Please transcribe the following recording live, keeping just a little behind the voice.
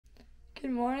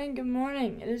Good morning, good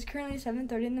morning. It is currently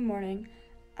 7:30 in the morning.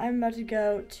 I'm about to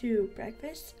go to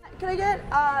breakfast. Can I get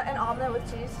an omelet with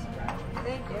cheese?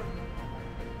 Thank you.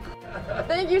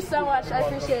 Thank you so much, I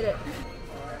appreciate it.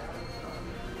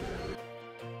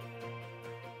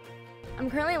 I'm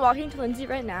currently walking to Lindsay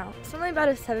right now. It's only about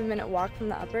a 7-minute walk from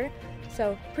the upper,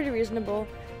 so pretty reasonable.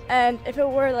 And if it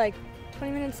were like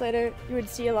 20 minutes later, you would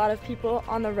see a lot of people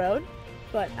on the road,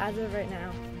 but as of right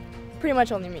now, pretty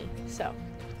much only me, so.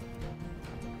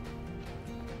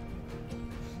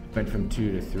 Went from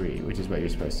 2 to 3, which is what you're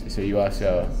supposed to. So you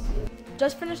also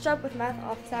just finished up with math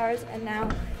office hours, and now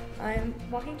I'm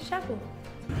walking to chapel.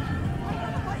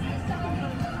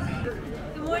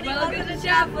 Good morning, welcome to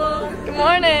chapel. Good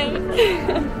morning.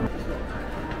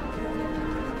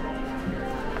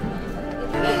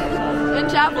 In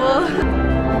chapel.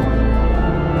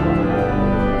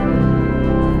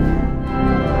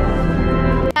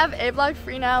 I have A block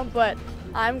free now, but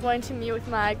I'm going to meet with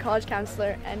my college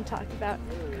counselor and talk about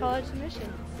college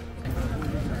admissions.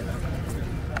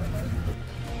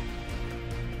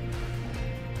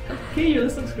 Okay, your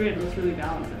list looks great. It looks really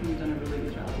balanced. I think you've done a really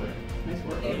good job with it. Nice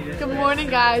work. Good morning,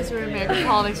 guys. We're in American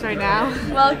politics right now.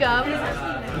 Welcome.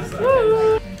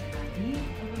 Woo.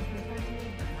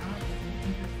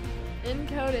 In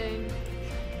coding.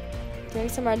 Doing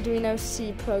some Arduino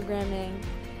C programming.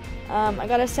 I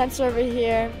got a sensor over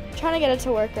here. I'm trying to get it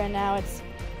to work right now. It's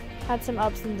had some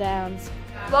ups and downs.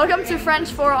 Welcome to French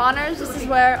 4 Honors. This is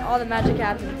where all the magic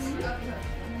happens.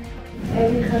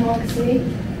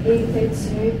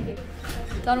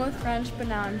 Done with French, but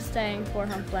now I'm staying for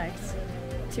home flex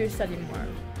to study more.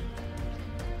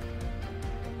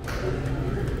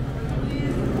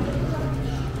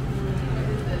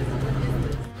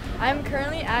 I'm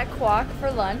currently at Quack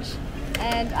for lunch,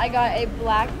 and I got a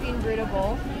black bean burrito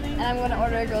bowl, and I'm going to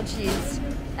order a grilled cheese,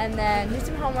 and then do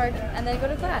some homework, and then go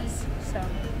to class. So.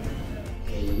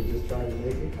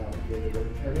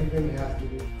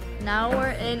 Now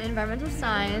we're in environmental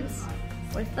science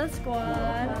with the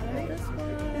squad.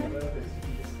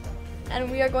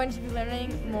 And we are going to be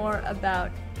learning more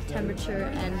about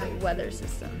temperature and weather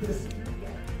systems.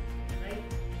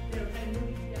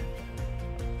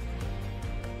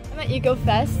 I'm at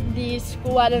EcoFest, the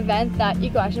school-wide event that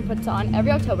EcoAction puts on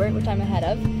every October, which I'm ahead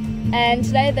of. And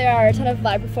today there are a ton of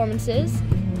live performances,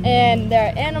 and there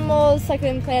are animals,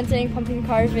 succulent planting, pumpkin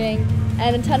carving,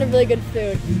 and a ton of really good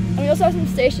food. And we also have some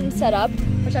stations set up,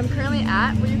 which I'm currently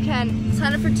at, where you can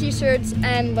sign up for t-shirts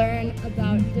and learn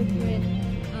about different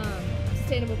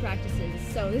sustainable practices.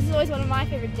 So this is always one of my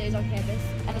favorite days on campus,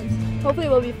 and hopefully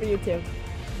it will be for you too.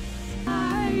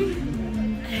 Hi!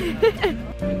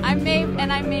 I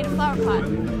made a flower pot.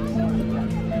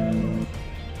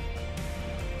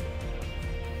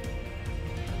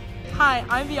 Hi,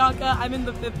 I'm Bianca. I'm in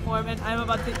the 5th form and I'm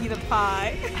about to eat a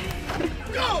pie.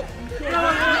 Go! Go,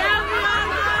 Bianca!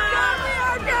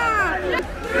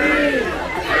 3,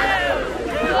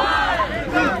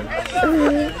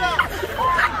 2,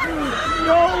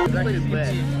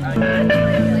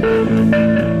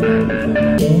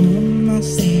 1, my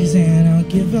sleeves and I'll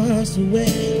give us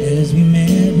away as we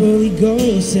never we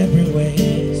go separate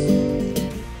ways.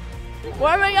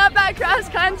 Warming up at cross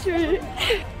country.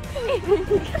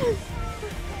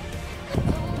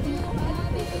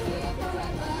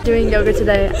 Doing yoga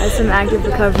today as some active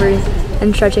recovery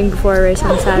and stretching before a race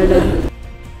on Saturday.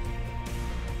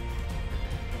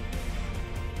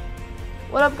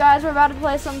 What up, guys? We're about to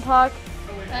play some puck.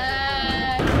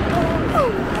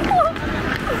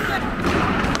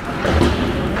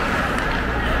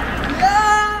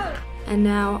 And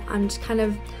now I'm just kind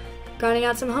of grinding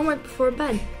out some homework before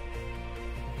bed.